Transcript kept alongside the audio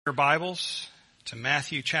Your Bibles to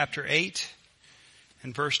Matthew chapter 8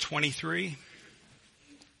 and verse 23.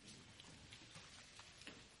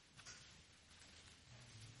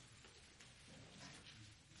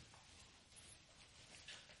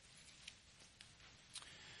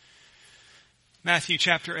 Matthew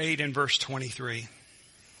chapter 8 and verse 23.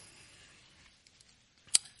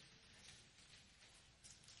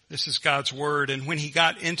 This is God's word. And when he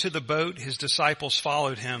got into the boat, his disciples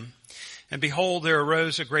followed him. And behold, there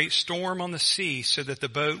arose a great storm on the sea, so that the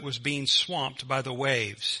boat was being swamped by the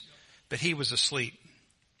waves. But he was asleep.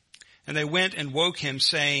 And they went and woke him,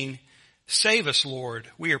 saying, "Save us, Lord,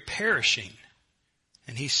 we are perishing."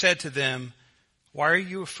 And he said to them, "Why are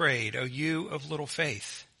you afraid, O you of little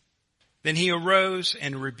faith?" Then he arose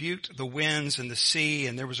and rebuked the winds and the sea,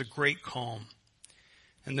 and there was a great calm.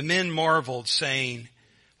 And the men marveled, saying,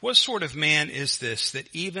 "What sort of man is this, that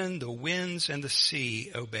even the winds and the sea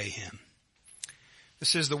obey him?"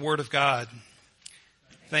 This is the word of God.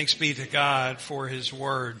 Thanks be to God for his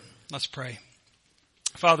word. Let's pray.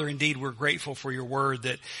 Father, indeed, we're grateful for your word,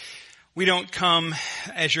 that we don't come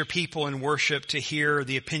as your people in worship to hear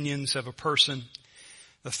the opinions of a person,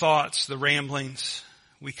 the thoughts, the ramblings.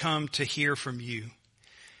 We come to hear from you.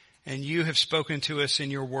 And you have spoken to us in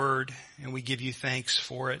your word, and we give you thanks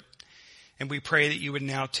for it. And we pray that you would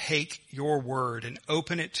now take your word and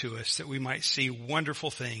open it to us, that we might see wonderful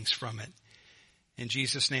things from it. In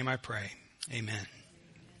Jesus' name I pray. Amen.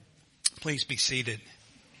 Please be seated.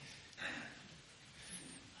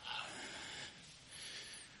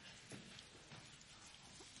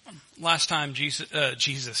 Last time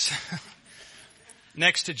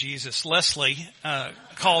next to Jesus, Leslie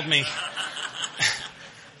called me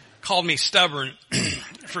stubborn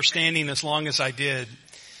for standing as long as I did.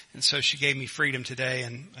 And so she gave me freedom today,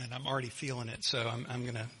 and I'm already feeling it. So I'm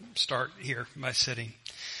going to start here by sitting.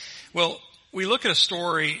 Well, we look at a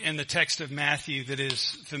story in the text of Matthew that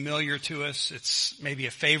is familiar to us. It's maybe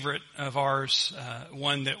a favorite of ours,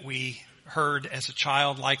 one that we heard as a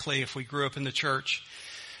child, likely if we grew up in the church.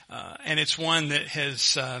 And it's one that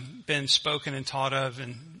has been spoken and taught of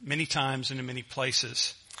in many times and in many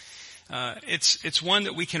places. It's one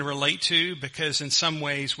that we can relate to because in some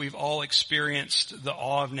ways we've all experienced the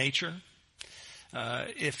awe of nature.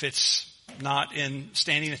 If it's not in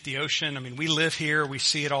standing at the ocean. I mean, we live here, we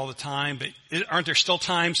see it all the time, but aren't there still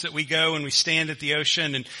times that we go and we stand at the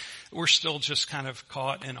ocean and we're still just kind of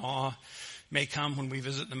caught in awe? May come when we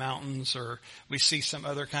visit the mountains or we see some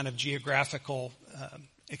other kind of geographical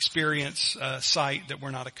experience, site that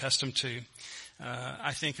we're not accustomed to.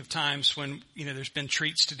 I think of times when, there's been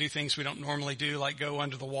treats to do things we don't normally do, like go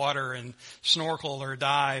under the water and snorkel or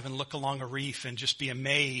dive and look along a reef and just be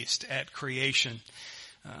amazed at creation.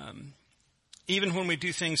 Even when we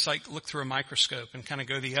do things like look through a microscope and kind of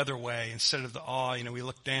go the other way, instead of the awe, we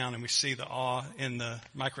look down and we see the awe in the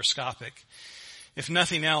microscopic. If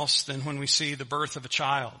nothing else, then when we see the birth of a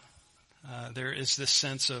child, there is this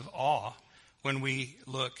sense of awe when we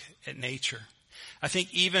look at nature. I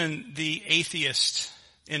think even the atheist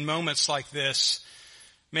in moments like this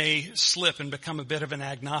may slip and become a bit of an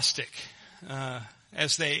agnostic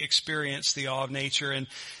as they experience the awe of nature. And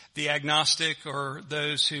the agnostic or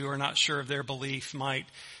those who are not sure of their belief might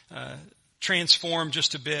transform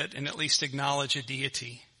just a bit and at least acknowledge a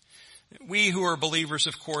deity. We who are believers,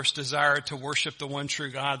 of course, desire to worship the one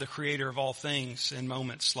true God, the creator of all things in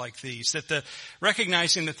moments like these.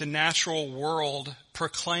 Recognizing that the natural world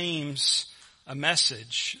proclaims a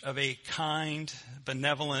message of a kind,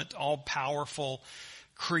 benevolent, all-powerful,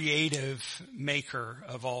 creative maker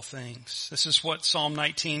of all things. This is what Psalm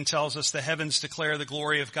 19 tells us. The heavens declare the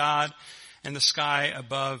glory of God, and the sky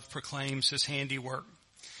above proclaims his handiwork.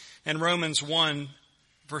 In Romans 1,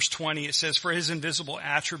 verse 20, it says, "For his invisible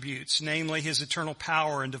attributes, namely his eternal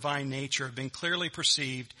power and divine nature, have been clearly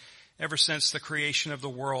perceived ever since the creation of the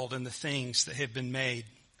world and the things that have been made."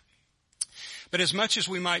 But as much as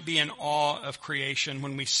we might be in awe of creation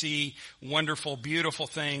when we see wonderful, beautiful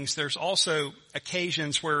things, there's also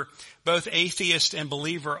occasions where both atheist and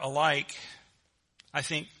believer alike, I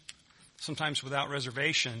think sometimes without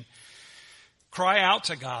reservation, cry out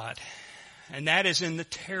to God. And that is in the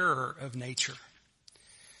terror of nature.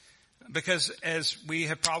 Because as we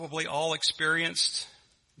have probably all experienced,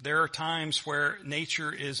 there are times where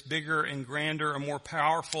nature is bigger and grander and more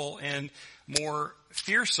powerful and more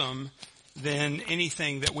fearsome than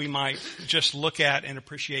anything that we might just look at and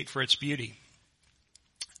appreciate for its beauty.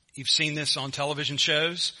 You've seen this on television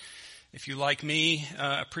shows. If you, like me,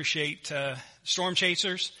 appreciate storm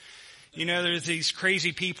chasers, there's these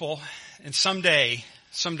crazy people, and someday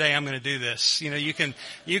someday I'm going to do this. You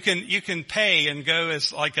can pay and go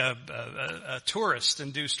as like a tourist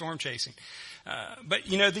and do storm chasing. But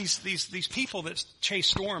these people that chase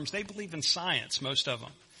storms, they believe in science, most of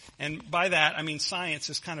them. And by that, I mean science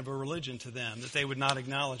is kind of a religion to them, that they would not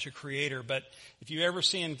acknowledge a creator. But if you ever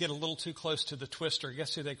see them get a little too close to the twister,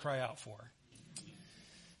 guess who they cry out for?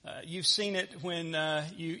 You've seen it when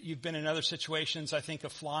you've been in other situations. I think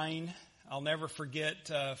of flying. I'll never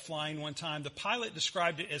forget flying one time. The pilot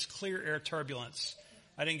described it as clear air turbulence.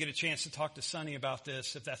 I didn't get a chance to talk to Sonny about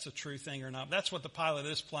this, if that's a true thing or not. That's what the pilot of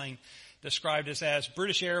this plane described as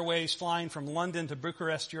British Airways flying from London to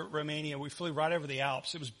Bucharest, Romania. We flew right over the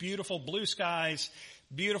Alps. It was beautiful, blue skies,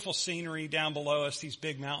 beautiful scenery down below us, these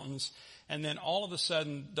big mountains. And then all of a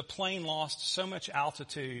sudden, the plane lost so much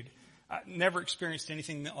altitude. I never experienced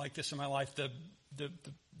anything like this in my life.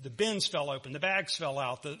 The bins fell open, the bags fell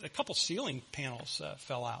out, a couple ceiling panels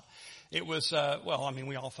fell out. It was,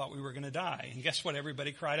 we all thought we were going to die. And guess what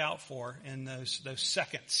everybody cried out for in those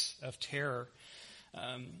seconds of terror?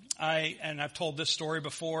 I've told this story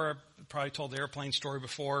before, probably told the airplane story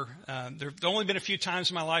before. There've only been a few times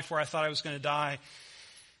in my life where I thought I was going to die.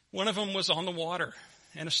 One of them was on the water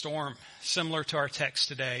in a storm, similar to our text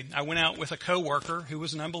today. I went out with a coworker who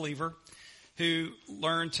was an unbeliever, who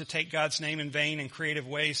learned to take God's name in vain in creative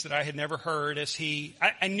ways that I had never heard.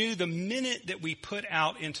 I knew the minute that we put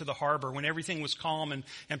out into the harbor, when everything was calm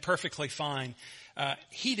and perfectly fine,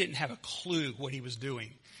 he didn't have a clue what he was doing.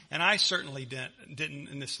 And I certainly didn't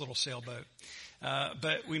in this little sailboat.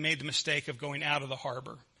 But we made the mistake of going out of the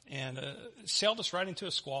harbor and sailed us right into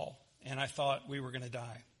a squall. And I thought we were going to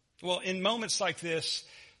die. Well, in moments like this,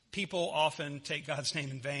 people often take God's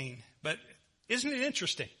name in vain. But isn't it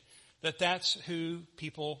interesting that that's who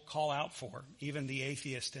people call out for, even the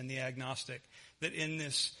atheist and the agnostic, that in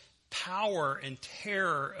this power and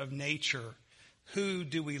terror of nature, who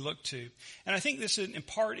do we look to? And I think this in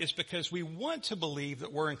part is because we want to believe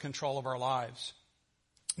that we're in control of our lives,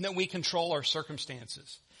 that we control our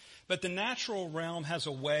circumstances. But the natural realm has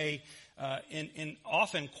a way, and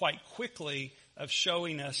often quite quickly, of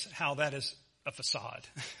showing us how that is a facade.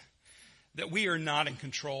 That we are not in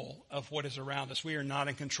control of what is around us. We are not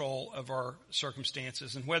in control of our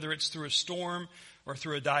circumstances. And whether it's through a storm or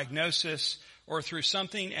through a diagnosis or through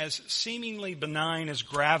something as seemingly benign as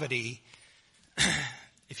gravity,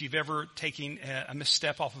 if you've ever taken a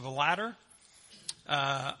misstep off of a ladder,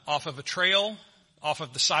 off of a trail, off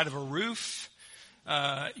of the side of a roof,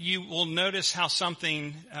 you will notice how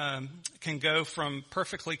something can go from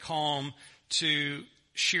perfectly calm to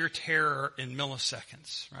sheer terror in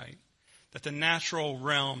milliseconds, right? That the natural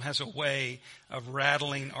realm has a way of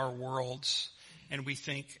rattling our worlds, and we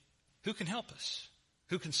think, who can help us?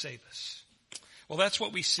 Who can save us? Well, that's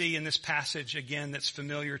what we see in this passage, again, that's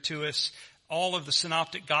familiar to us. All of the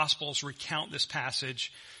synoptic gospels recount this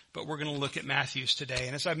passage, but we're going to look at Matthew's today.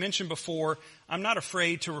 And as I mentioned before, I'm not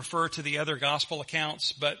afraid to refer to the other gospel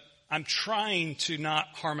accounts, but I'm trying to not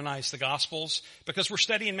harmonize the gospels because we're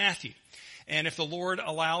studying Matthew. And if the Lord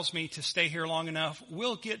allows me to stay here long enough,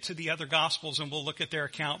 we'll get to the other Gospels and we'll look at their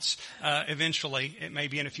accounts eventually. It may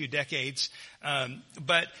be in a few decades.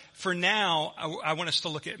 But for now, I want us to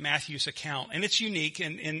look at Matthew's account. And it's unique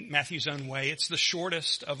in Matthew's own way. It's the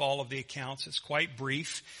shortest of all of the accounts. It's quite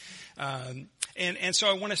brief. And so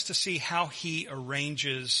I want us to see how he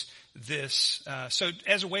arranges this. So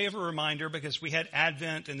as a way of a reminder, because we had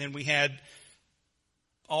Advent and then we had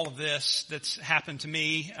all of this that's happened to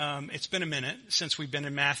me. It's been a minute since we've been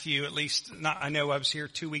in Matthew, at least I know I was here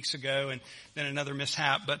 2 weeks ago and then another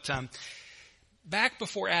mishap. But back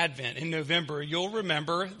before Advent in November, you'll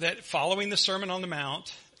remember that following the Sermon on the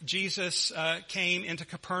Mount, Jesus came into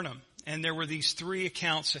Capernaum. And there were these 3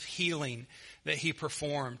 accounts of healing that he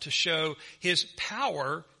performed to show his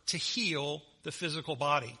power to heal the physical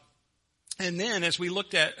body. And then, as we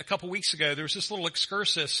looked at a couple weeks ago, there was this little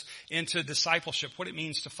excursus into discipleship, what it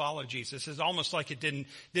means to follow Jesus. It's almost like it didn't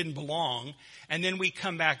belong. And then we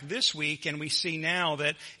come back this week and we see now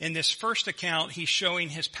that in this first account, he's showing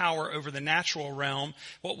his power over the natural realm.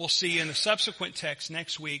 What we'll see in the subsequent text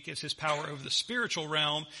next week is his power over the spiritual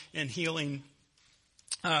realm in healing,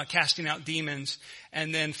 casting out demons.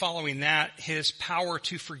 And then following that, his power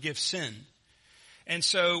to forgive sin. And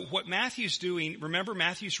so what Matthew's doing, remember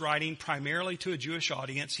Matthew's writing primarily to a Jewish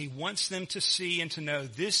audience. He wants them to see and to know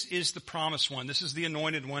this is the promised one. This is the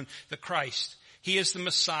anointed one, the Christ. He is the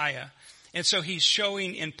Messiah. And so he's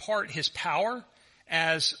showing in part his power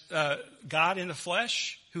as God in the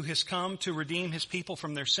flesh who has come to redeem his people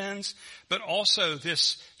from their sins. But also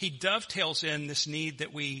he dovetails in this need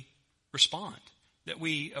that we respond, that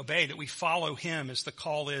we obey, that we follow him, as the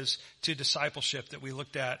call is to discipleship that we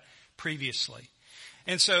looked at previously.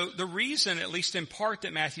 And so the reason, at least in part,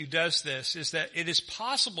 that Matthew does this is that it is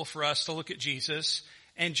possible for us to look at Jesus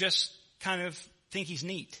and just kind of think he's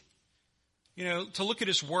neat. You know, to look at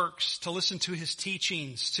his works, to listen to his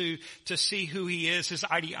teachings, to see who he is, his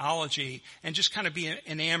ideology, and just kind of be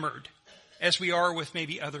enamored as we are with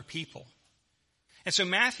maybe other people. And so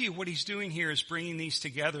Matthew, what he's doing here is bringing these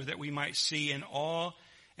together that we might see in awe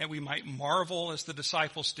and we might marvel as the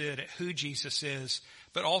disciples did at who Jesus is,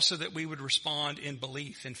 but also that we would respond in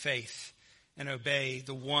belief and faith and obey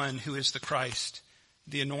the one who is the Christ,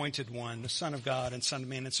 the anointed one, the Son of God and Son of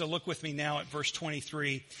Man. And so look with me now at verse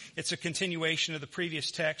 23. It's a continuation of the previous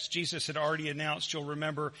text. Jesus had already announced, you'll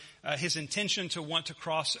remember, his intention to want to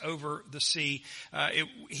cross over the sea.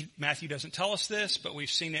 Matthew doesn't tell us this, but we've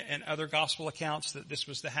seen it in other gospel accounts that this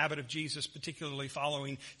was the habit of Jesus, particularly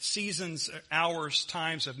following seasons, hours,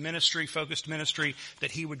 times of ministry, focused ministry,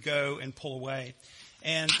 that he would go and pull away.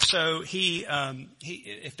 And so he,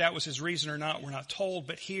 if that was his reason or not, we're not told.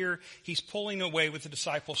 But here he's pulling away with the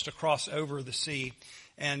disciples to cross over the sea.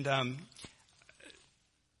 And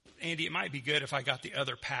Andy, it might be good if I got the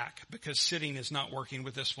other pack, because sitting is not working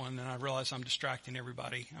with this one, and I realize I'm distracting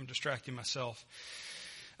everybody. I'm distracting myself.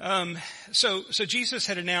 So Jesus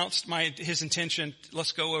had announced his intention.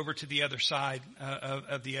 Let's go over to the other side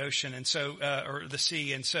of the ocean, and so or the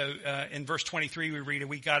sea. And so in verse 23 we read,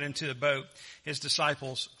 "We got into the boat. His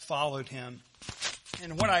disciples followed him."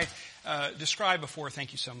 And what I described before,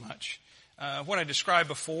 thank you so much. What I described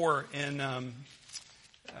before in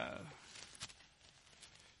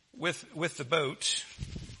with the boat,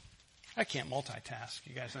 I can't multitask.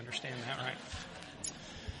 You guys understand that, right?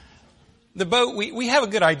 The boat, we have a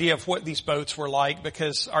good idea of what these boats were like,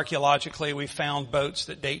 because archaeologically we found boats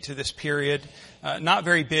that date to this period. Not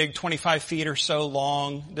very big, 25 feet or so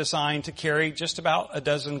long, designed to carry just about a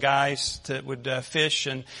dozen guys that would fish,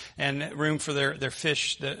 and room for their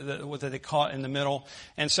fish that they caught in the middle.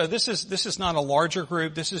 And so this is not a larger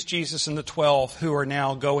group. This is Jesus and the 12 who are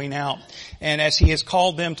now going out. And as he has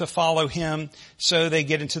called them to follow him, so they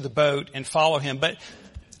get into the boat and follow him. But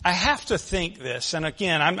I have to think this, and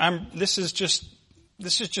again, this is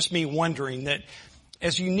just me wondering that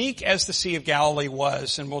as unique as the Sea of Galilee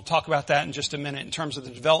was, and we'll talk about that in just a minute in terms of the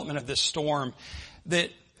development of this storm, that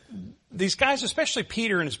these guys, especially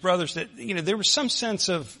Peter and his brothers, that, you know, there was some sense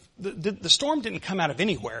of the storm didn't come out of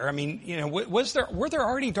anywhere. I mean, you know, were there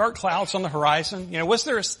already dark clouds on the horizon? You know, was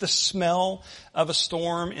there the smell of a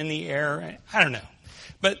storm in the air? I don't know.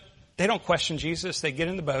 But they don't question Jesus. They get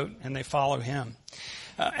in the boat and they follow him.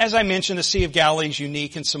 As I mentioned, the Sea of Galilee is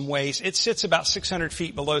unique in some ways. It sits about 600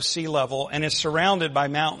 feet below sea level and is surrounded by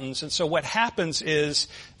mountains. And so what happens is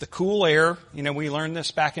the cool air, you know, we learned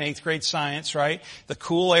this back in 8th grade science, right? The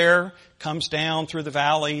cool air comes down through the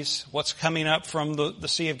valleys. What's coming up from the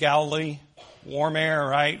Sea of Galilee? Warm air,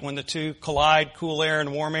 right? When the two collide, cool air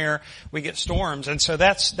and warm air, we get storms. And so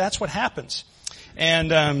that's what happens.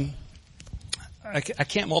 And I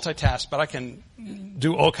can't multitask, but I can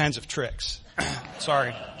do all kinds of tricks.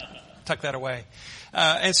 Sorry, tuck that away.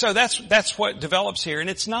 And so that's what develops here. And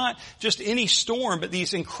it's not just any storm, but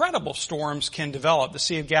these incredible storms can develop. The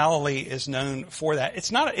Sea of Galilee is known for that.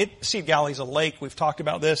 Sea of Galilee is a lake. We've talked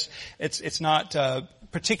about this. It's not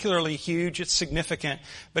particularly huge. It's significant,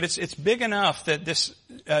 but it's big enough that this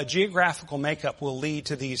geographical makeup will lead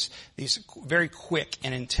to these very quick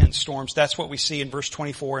and intense storms. That's what we see in verse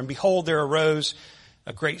 24. "And behold, there arose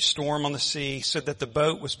a great storm on the sea, so that the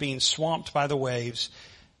boat was being swamped by the waves.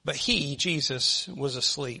 But he," Jesus, "was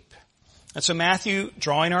asleep." And so Matthew,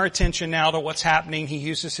 drawing our attention now to what's happening, he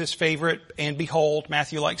uses his favorite, "and behold."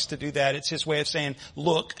 Matthew likes to do that. It's his way of saying,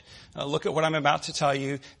 look at what I'm about to tell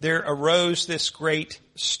you. There arose this great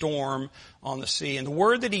storm on the sea. And the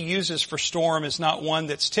word that he uses for storm is not one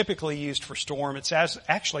that's typically used for storm. It's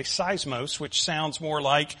actually seismos, which sounds more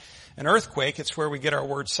like an earthquake. It's where we get our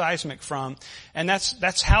word seismic from. And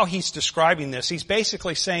that's how he's describing this. He's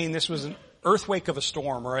basically saying this was an earthquake of a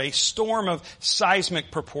storm, or a storm of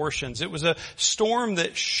seismic proportions. It was a storm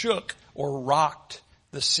that shook or rocked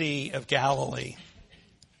the Sea of Galilee.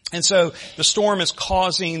 And so the storm is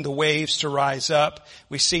causing the waves to rise up.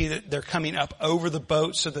 We see that they're coming up over the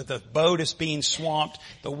boat, so that the boat is being swamped.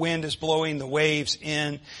 The wind is blowing the waves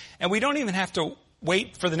in. And we don't even have to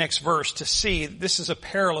wait for the next verse to see this is a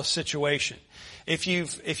perilous situation. If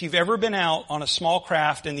you've ever been out on a small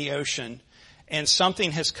craft in the ocean and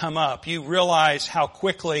something has come up, you realize how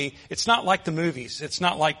quickly, it's not like the movies, it's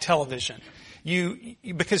not like television.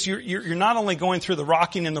 Because you're not only going through the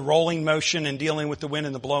rocking and the rolling motion and dealing with the wind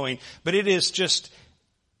and the blowing, but it is just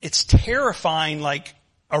it's terrifying, like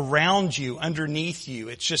around you, underneath you.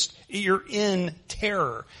 It's just, you're in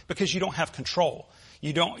terror because you don't have control.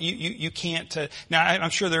 You can't, now I'm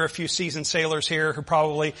sure there are a few seasoned sailors here who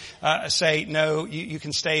probably, say, no, you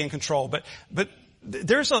can stay in control. But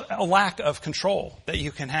there's a lack of control that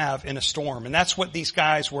you can have in a storm. And that's what these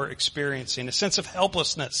guys were experiencing. A sense of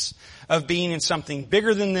helplessness, of being in something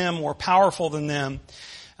bigger than them, more powerful than them.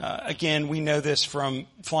 Again, we know this from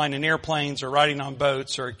flying in airplanes or riding on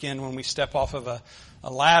boats, or again, when we step off of a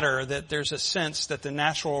ladder, that there's a sense that the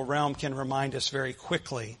natural realm can remind us very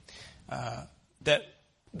quickly, that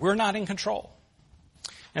we're not in control.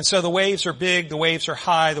 And so the waves are big, the waves are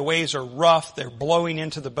high, the waves are rough, they're blowing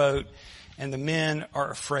into the boat, and the men are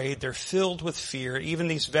afraid. They're filled with fear. Even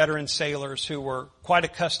these veteran sailors who were quite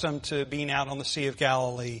accustomed to being out on the Sea of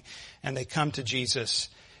Galilee, and they come to Jesus.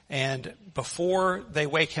 And before they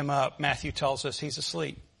wake him up, Matthew tells us he's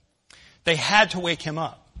asleep. They had to wake him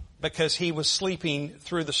up because he was sleeping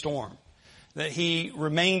through the storm. That he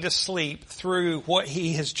remained asleep through what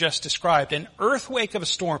he has just described. An earthquake of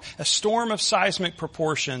a storm of seismic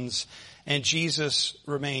proportions, and Jesus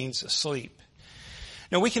remains asleep.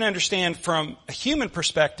 Now we can understand from a human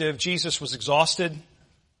perspective, Jesus was exhausted.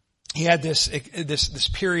 He had this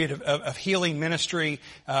period of healing ministry.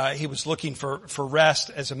 He was looking for rest.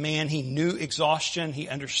 As a man, he knew exhaustion. He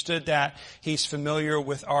understood that. He's familiar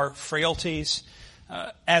with our frailties.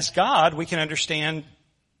 As God, we can understand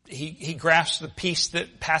he grasps the peace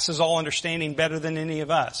that passes all understanding better than any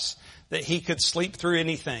of us. That he could sleep through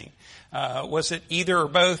anything. Was it either or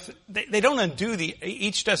both? They don't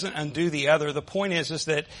each doesn't undo the other. The point is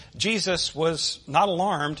that Jesus was not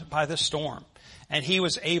alarmed by the storm. And he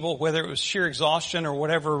was able, whether it was sheer exhaustion or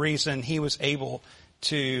whatever reason, he was able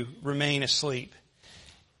to remain asleep.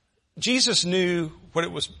 Jesus knew what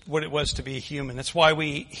it was to be a human. That's why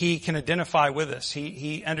he can identify with us.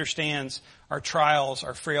 He understands our trials,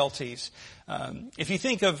 our frailties. If you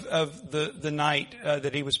think of the night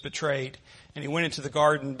that he was betrayed, and he went into the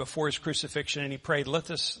garden before his crucifixion and he prayed, let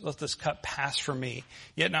this cup pass from me,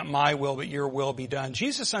 yet not my will, but your will be done.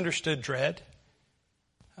 Jesus understood dread.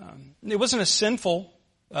 It wasn't a sinful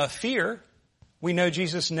fear. We know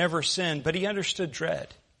Jesus never sinned, but he understood dread.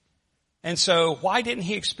 And so why didn't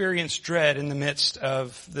he experience dread in the midst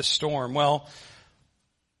of the storm? Well,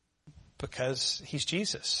 because he's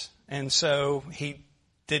Jesus. And so he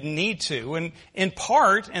didn't need to. And in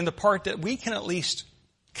part, and the part that we can at least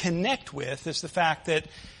connect with, is the fact that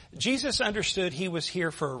Jesus understood he was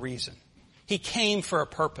here for a reason. He came for a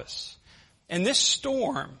purpose. And this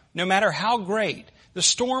storm, no matter how great, the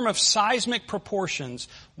storm of seismic proportions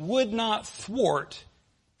would not thwart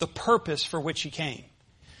the purpose for which he came.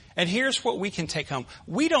 And here's what we can take home.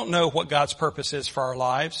 We don't know what God's purpose is for our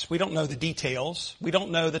lives. We don't know the details. We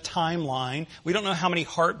don't know the timeline. We don't know how many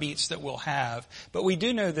heartbeats that we'll have. But we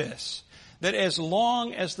do know this, that as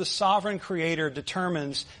long as the sovereign Creator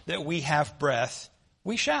determines that we have breath,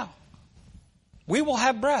 we shall. We will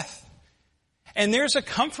have breath. And there's a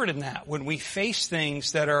comfort in that when we face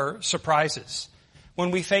things that are surprises,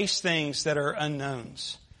 when we face things that are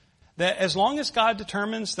unknowns. That as long as God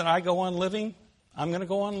determines that I go on living, I'm going to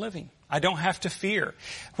go on living. I don't have to fear.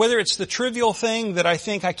 Whether it's the trivial thing that I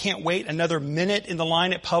think I can't wait another minute in the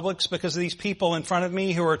line at Publix because of these people in front of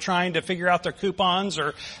me who are trying to figure out their coupons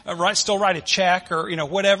or still write a check or,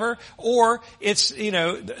 whatever. Or it's,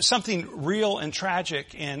 something real and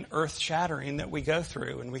tragic and earth-shattering that we go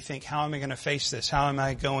through and we think, how am I going to face this? How am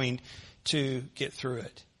I going to get through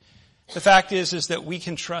it? The fact is that we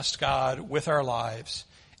can trust God with our lives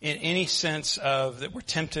in any sense of that we're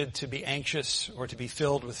tempted to be anxious or to be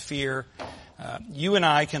filled with fear. You and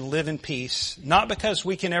I can live in peace, not because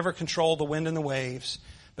we can ever control the wind and the waves,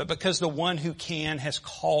 but because the one who can has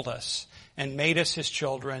called us and made us his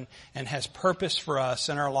children and has purpose for us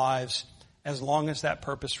in our lives as long as that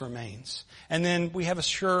purpose remains. And then we have a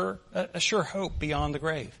sure hope beyond the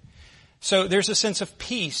grave. So there's a sense of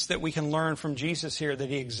peace that we can learn from Jesus here that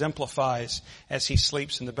he exemplifies as he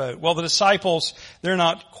sleeps in the boat. Well, the disciples, they're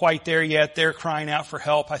not quite there yet. They're crying out for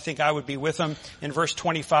help. I think I would be with them in verse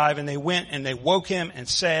 25. And they went and they woke him and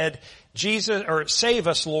said, save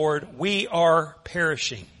us, Lord, we are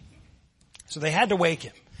perishing. So they had to wake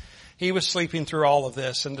him. He was sleeping through all of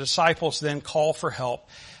this. And the disciples then call for help.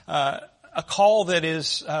 A call that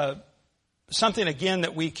is something, again,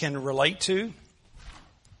 that we can relate to.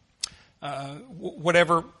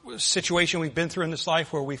 Whatever situation we've been through in this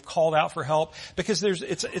life where we've called out for help, because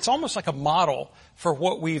it's almost like a model for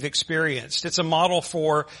what we've experienced. It's a model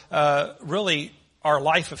for, really our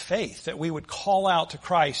life of faith, that we would call out to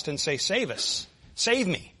Christ and say, save us, save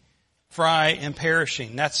me. for I am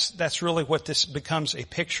perishing. That's really what this becomes a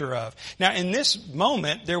picture of. Now, in this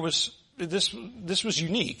moment, this was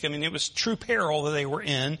unique. I mean, it was true peril that they were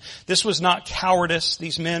in. This was not cowardice.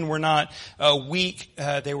 These men were not weak.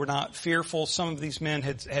 They were not fearful. Some of these men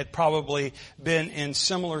had probably been in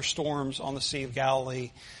similar storms on the Sea of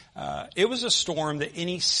Galilee. It was a storm that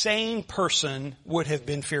any sane person would have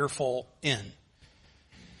been fearful in.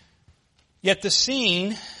 Yet the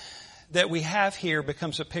scene that we have here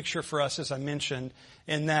becomes a picture for us, as I mentioned,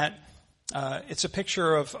 in that it's a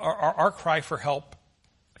picture of our cry for help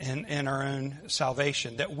in our own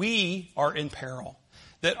salvation, that we are in peril,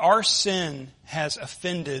 that our sin has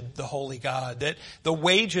offended the holy God, that the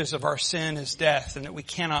wages of our sin is death, and that we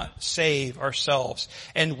cannot save ourselves.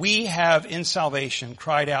 And we have in salvation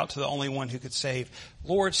cried out to the only one who could save,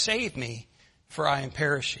 Lord, save me, for I am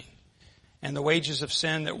perishing. And the wages of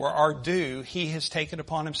sin that were our due, He has taken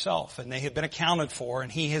upon Himself, and they have been accounted for,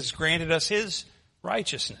 and He has granted us His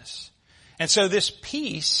righteousness. And so this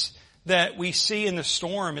peace that we see in the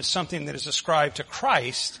storm is something that is ascribed to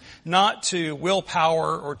Christ, not to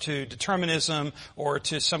willpower or to determinism or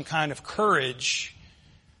to some kind of courage.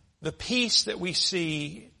 The peace that we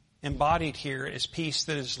see embodied here is peace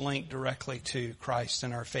that is linked directly to Christ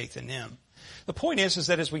and our faith in Him. The point is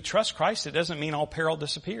that as we trust Christ, it doesn't mean all peril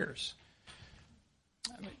disappears.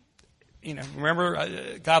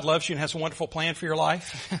 Remember, God loves you and has a wonderful plan for your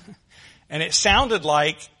life. And it sounded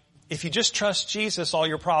like if you just trust Jesus, all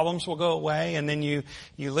your problems will go away, and then you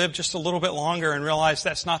live just a little bit longer and realize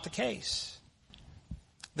that's not the case.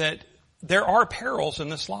 That there are perils in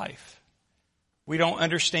this life. We don't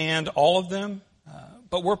understand all of them,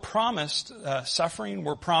 but we're promised suffering,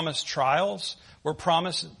 we're promised trials, we're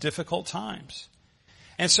promised difficult times.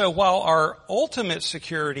 And so while our ultimate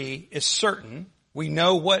security is certain, we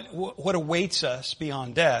know what awaits us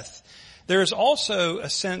beyond death, there is also a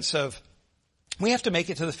sense of we have to make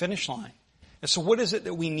it to the finish line. And so what is it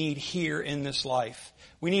that we need here in this life?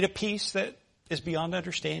 We need a peace that is beyond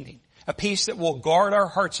understanding. A peace that will guard our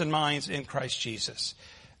hearts and minds in Christ Jesus.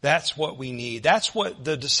 That's what we need. That's what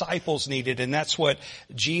the disciples needed, and that's what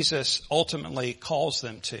Jesus ultimately calls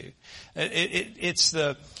them to.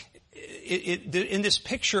 In this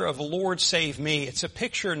picture of Lord save me, it's a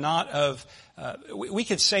picture not of we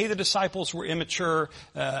could say the disciples were immature,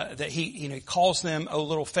 that he calls them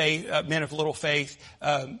men of little faith.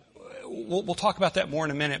 We'll talk about that more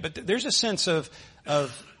in a minute. But there's a sense of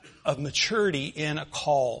maturity in a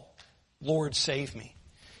call, Lord save me.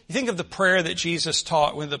 You think of the prayer that Jesus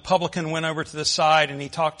taught when the publican went over to the side and he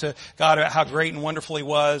talked to God about how great and wonderful He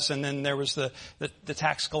was, and then there was the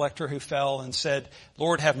tax collector who fell and said,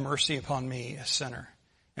 Lord, have mercy upon me, a sinner.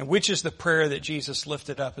 And which is the prayer that Jesus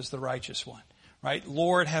lifted up as the righteous one, right?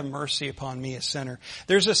 Lord, have mercy upon me, a sinner.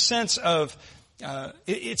 There's a sense of,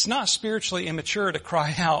 it's not spiritually immature to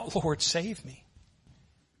cry out, Lord, save me.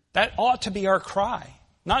 That ought to be our cry,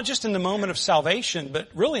 not just in the moment of salvation, but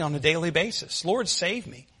really on a daily basis. Lord, save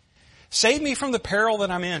me. Save me from the peril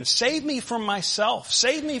that I'm in. Save me from myself.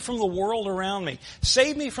 Save me from the world around me.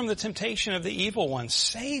 Save me from the temptation of the evil one.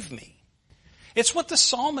 Save me. It's what the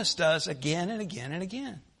psalmist does again and again and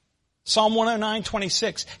again. Psalm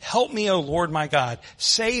 109:26, help me, O Lord my God.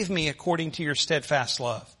 Save me according to your steadfast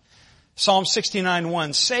love. Psalm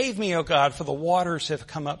 69:1, save me, O God, for the waters have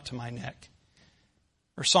come up to my neck.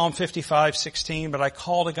 Or Psalm 55:16, but I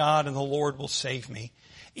call to God and the Lord will save me.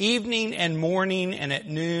 Evening and morning and at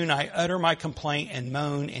noon I utter my complaint and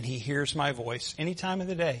moan, and He hears my voice any time of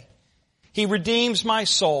the day. He redeems my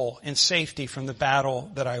soul in safety from the battle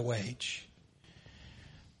that I wage.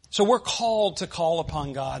 So we're called to call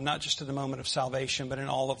upon God, not just at the moment of salvation, but in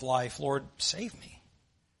all of life. Lord, save me.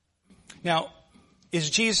 Now, is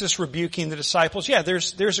Jesus rebuking the disciples? Yeah,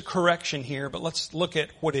 there's a correction here, but let's look at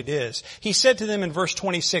what it is. He said to them in verse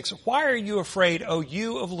 26, why are you afraid, O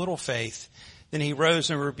you of little faith? Then He rose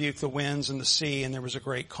and rebuked the winds and the sea, and there was a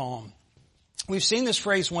great calm. We've seen this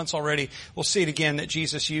phrase once already. We'll see it again that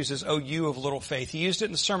Jesus uses, "O you of little faith." He used it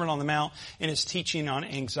in the Sermon on the Mount in His teaching on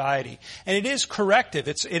anxiety. And it is corrective.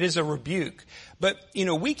 It is a rebuke. But,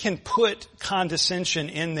 we can put condescension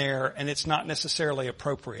in there and it's not necessarily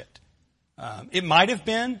appropriate. It might have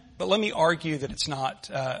been, but let me argue that it's not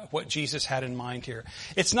what Jesus had in mind here.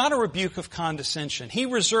 It's not a rebuke of condescension. He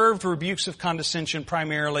reserved rebukes of condescension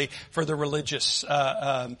primarily for the religious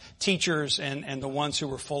teachers and the ones who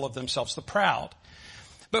were full of themselves, the proud.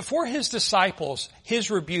 But for His disciples, His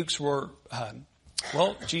rebukes were,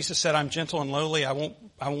 Jesus said, "I'm gentle and lowly. I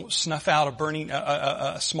won't snuff out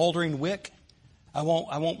a smoldering wick. I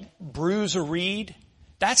won't bruise a reed."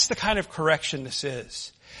 That's the kind of correction this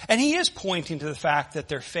is. And he is pointing to the fact that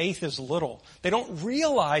their faith is little. They don't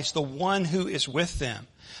realize the one who is with them.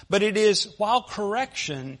 But it is, while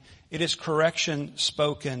correction, it is correction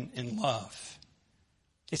spoken in love.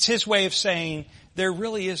 It's his way of saying, there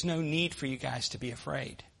really is no need for you guys to be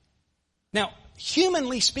afraid. Now,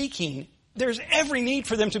 humanly speaking, there's every need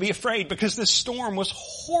for them to be afraid because this storm was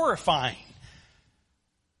horrifying.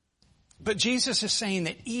 But Jesus is saying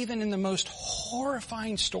that even in the most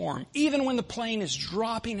horrifying storm, even when the plane is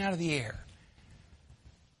dropping out of the air,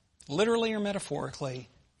 literally or metaphorically,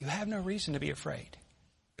 you have no reason to be afraid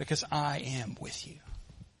because I am with you.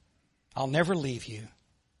 I'll never leave you.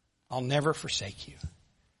 I'll never forsake you.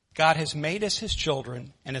 God has made us his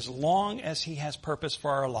children, and as long as he has purpose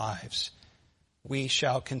for our lives, we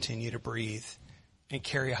shall continue to breathe and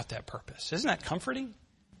carry out that purpose. Isn't that comforting?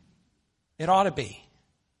 It ought to be.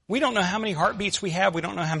 We don't know how many heartbeats we have. We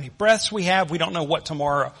don't know how many breaths we have. We don't know what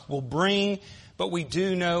tomorrow will bring. But we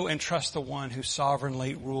do know and trust the one who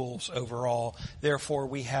sovereignly rules over all. Therefore,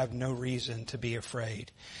 we have no reason to be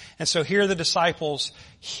afraid. And so here the disciples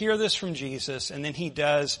hear this from Jesus, and then he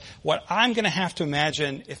does what I'm going to have to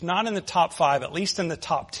imagine, if not in the top 5, at least in the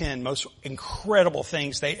top 10 most incredible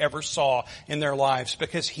things they ever saw in their lives,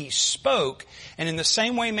 because he spoke, and in the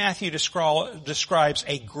same way Matthew describes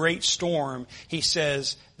a great storm, he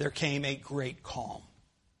says there came a great calm.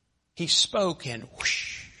 He spoke, and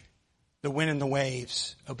whoosh, the wind and the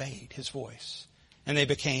waves obeyed his voice, and they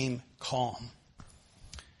became calm.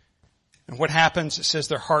 And what happens, it says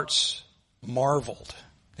their hearts marveled.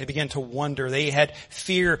 They began to wonder. They had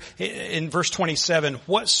fear. In verse 27,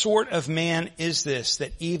 what sort of man is this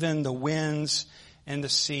that even the winds and the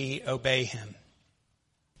sea obey him?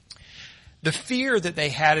 The fear that they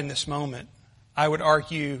had in this moment, I would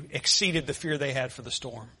argue, exceeded the fear they had for the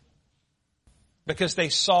storm. Because they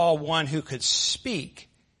saw one who could speak,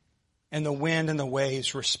 and the wind and the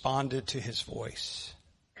waves responded to his voice.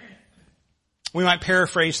 We might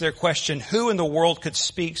paraphrase their question, who in the world could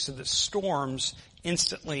speak so that storms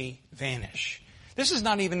instantly vanish? This is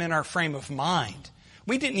not even in our frame of mind.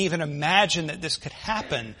 We didn't even imagine that this could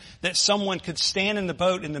happen, that someone could stand in the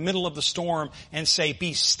boat in the middle of the storm and say,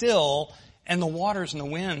 be still, and the waters and the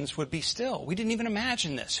winds would be still. We didn't even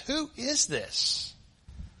imagine this. Who is this?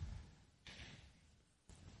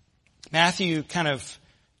 Matthew kind of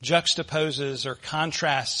juxtaposes or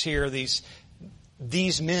contrasts here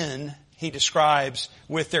these men he describes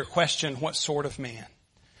with their question, what sort of man?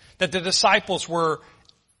 That the disciples were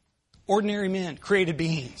ordinary men, created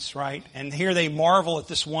beings, right? And here they marvel at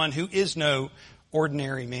this one who is no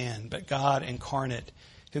ordinary man, but God incarnate,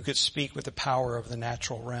 who could speak with the power of the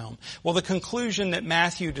natural realm. Well, the conclusion that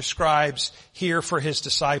Matthew describes here for his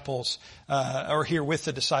disciples, or here with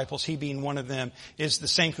the disciples, he being one of them, is the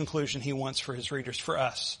same conclusion he wants for his readers, for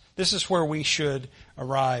us. This is where we should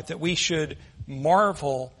arrive, that we should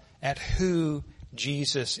marvel at who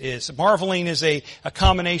Jesus is. Marveling is a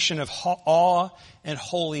combination of awe and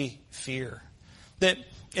holy fear. That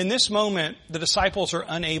in this moment, the disciples are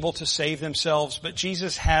unable to save themselves, but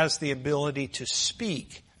Jesus has the ability to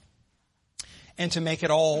speak and to make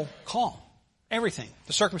it all calm. Everything.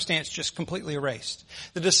 The circumstance just completely erased.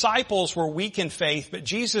 The disciples were weak in faith, but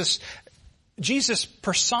Jesus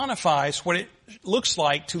personifies what it looks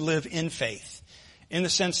like to live in faith, in the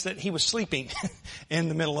sense that he was sleeping in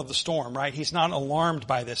the middle of the storm, right? He's not alarmed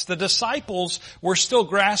by this. The disciples were still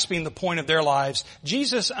grasping the point of their lives.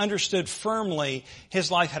 Jesus understood firmly his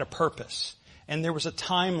life had a purpose. And there was a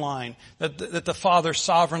timeline that the Father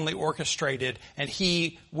sovereignly orchestrated, and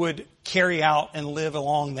he would carry out and live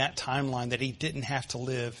along that timeline, that he didn't have to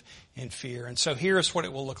live in fear. And so here's what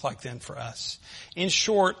it will look like then for us. In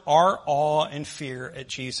short, our awe and fear at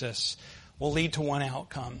Jesus will lead to one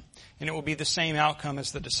outcome, and it will be the same outcome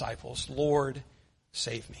as the disciples. Lord,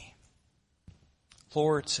 save me.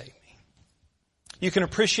 Lord, save me. You can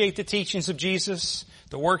appreciate the teachings of Jesus,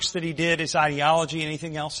 the works that he did, his ideology,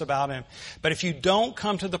 anything else about him. But if you don't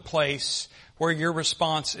come to the place where your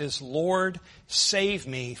response is, Lord, save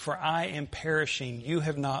me, for I am perishing, you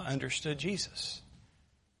have not understood Jesus.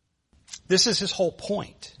 This is his whole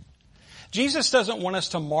point. Jesus doesn't want us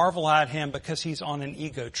to marvel at him because he's on an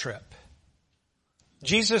ego trip.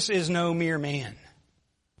 Jesus is no mere man.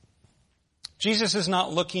 Jesus is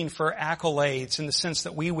not looking for accolades in the sense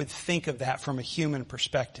that we would think of that from a human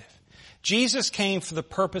perspective. Jesus came for the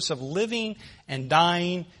purpose of living and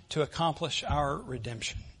dying to accomplish our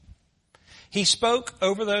redemption. He spoke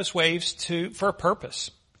over those waves for a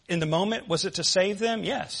purpose. In the moment, was it to save them?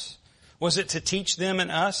 Yes. Was it to teach them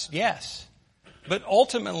and us? Yes. But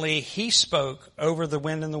ultimately, he spoke over the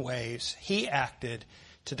wind and the waves. He acted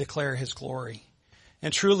to declare his glory.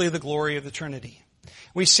 And truly the glory of the Trinity.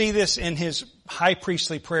 We see this in his high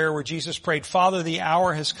priestly prayer where Jesus prayed, Father, the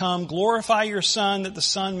hour has come. Glorify your Son, that the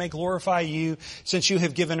Son may glorify you, since you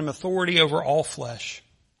have given him authority over all flesh,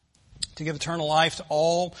 to give eternal life to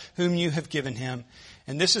all whom you have given him.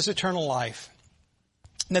 And this is eternal life,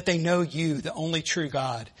 that they know you, the only true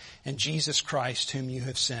God, and Jesus Christ, whom you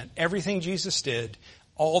have sent. Everything Jesus did,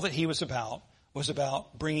 all that he was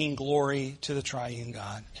about bringing glory to the triune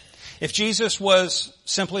God. If Jesus was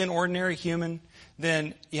simply an ordinary human,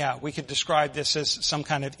 then we could describe this as some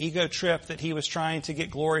kind of ego trip that he was trying to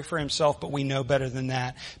get glory for himself, but we know better than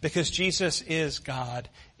that, because Jesus is God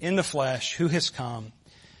in the flesh who has come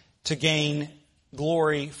to gain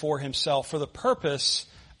glory for himself, for the purpose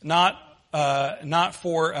not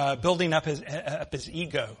for building up his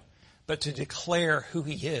ego, but to declare who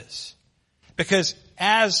he is. Because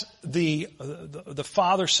as the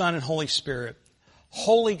Father, Son, and Holy Spirit,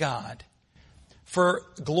 holy God, for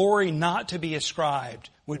glory not to be ascribed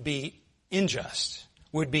would be unjust,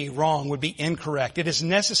 would be wrong, would be incorrect. It is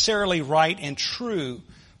necessarily right and true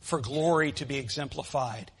for glory to be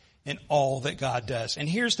exemplified in all that God does. And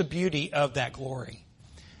here's the beauty of that glory,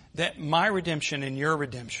 that my redemption and your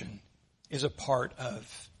redemption is a part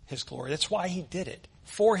of his glory. That's why he did it.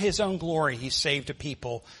 For his own glory, he saved a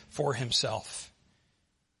people for himself.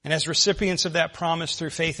 And as recipients of that promise through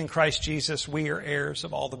faith in Christ Jesus, we are heirs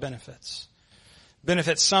of all the benefits.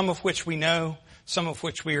 Benefits, some of which we know, some of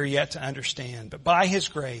which we are yet to understand. But by his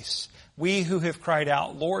grace, we who have cried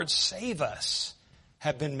out, Lord, save us,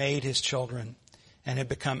 have been made his children and have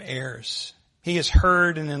become heirs. He has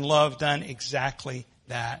heard and in love done exactly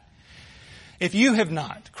that. If you have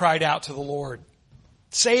not cried out to the Lord,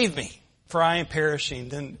 save me, for I am perishing,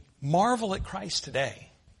 then marvel at Christ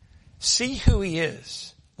today. See who he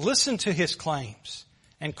is. Listen to his claims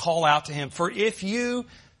and call out to him. For if you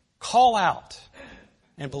call out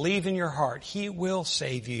and believe in your heart, he will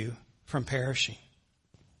save you from perishing.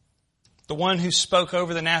 The one who spoke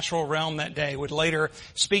over the natural realm that day would later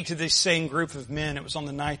speak to this same group of men. It was on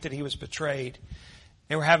the night that he was betrayed.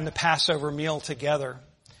 They were having the Passover meal together.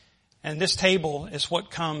 And this table is what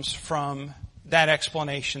comes from that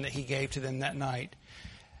explanation that he gave to them that night.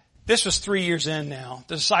 This was 3 years in now.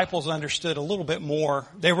 The disciples understood a little bit more.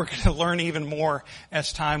 They were going to learn even more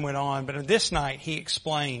as time went on. But on this night, he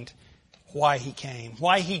explained why he came,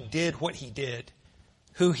 why he did what he did,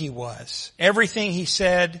 who he was. Everything he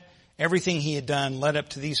said, everything he had done led up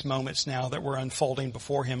to these moments now that were unfolding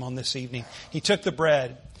before him on this evening. He took the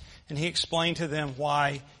bread and he explained to them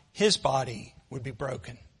why his body would be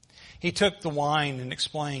broken. He took the wine and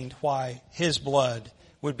explained why his blood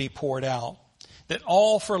would be poured out. That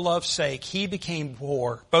all for love's sake he became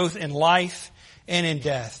poor, both in life and in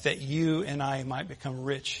death, that you and I might become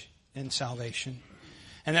rich in salvation.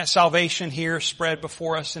 And that salvation here spread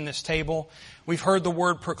before us in this table. We've heard the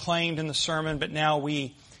word proclaimed in the sermon, but now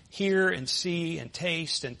we hear and see and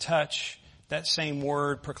taste and touch that same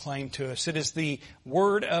word proclaimed to us. It is the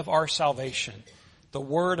word of our salvation, the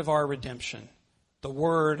word of our redemption, the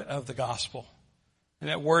word of the gospel. And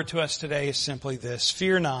that word to us today is simply this: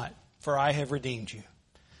 fear not, for I have redeemed you.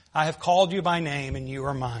 I have called you by name, and you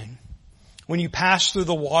are mine. When you pass through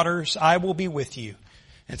the waters, I will be with you.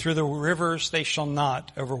 And through the rivers, they shall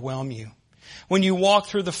not overwhelm you. When you walk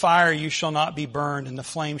through the fire, you shall not be burned, and the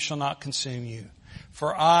flame shall not consume you.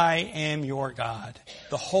 For I am your God,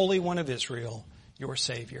 the Holy One of Israel, your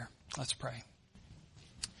Savior. Let's pray.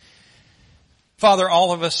 Father,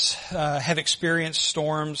 all of us have experienced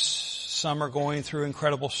storms. Some are going through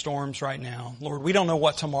incredible storms right now. Lord, we don't know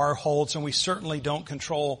what tomorrow holds, and we certainly don't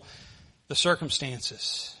control the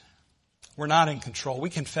circumstances. We're not in control. We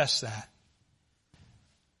confess that.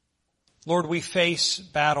 Lord, we face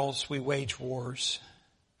battles, we wage wars,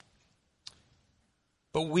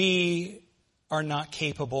 but we are not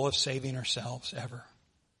capable of saving ourselves ever.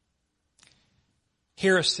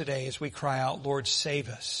 Hear us today as we cry out, Lord, save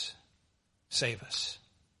us. Save us.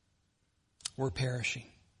 We're perishing.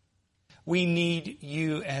 We need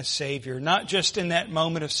you as Savior, not just in that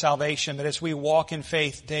moment of salvation, but as we walk in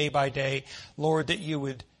faith day by day, Lord, that you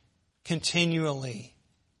would continually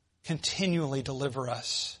deliver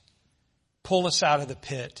us. Pull us out of the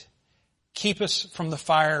pit. Keep us from the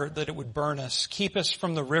fire that it would burn us. Keep us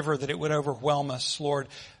from the river that it would overwhelm us, Lord.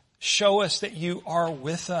 Show us that you are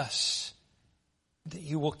with us, that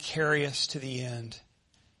you will carry us to the end.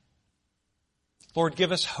 Lord,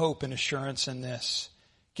 give us hope and assurance in this.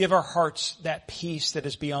 Give our hearts that peace that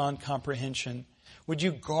is beyond comprehension. Would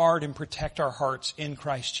you guard and protect our hearts in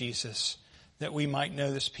Christ Jesus, that we might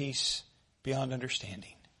know this peace beyond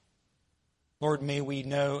understanding. Lord, may we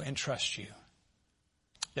know and trust you,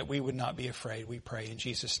 that we would not be afraid, we pray in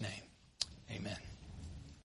Jesus' name. Amen.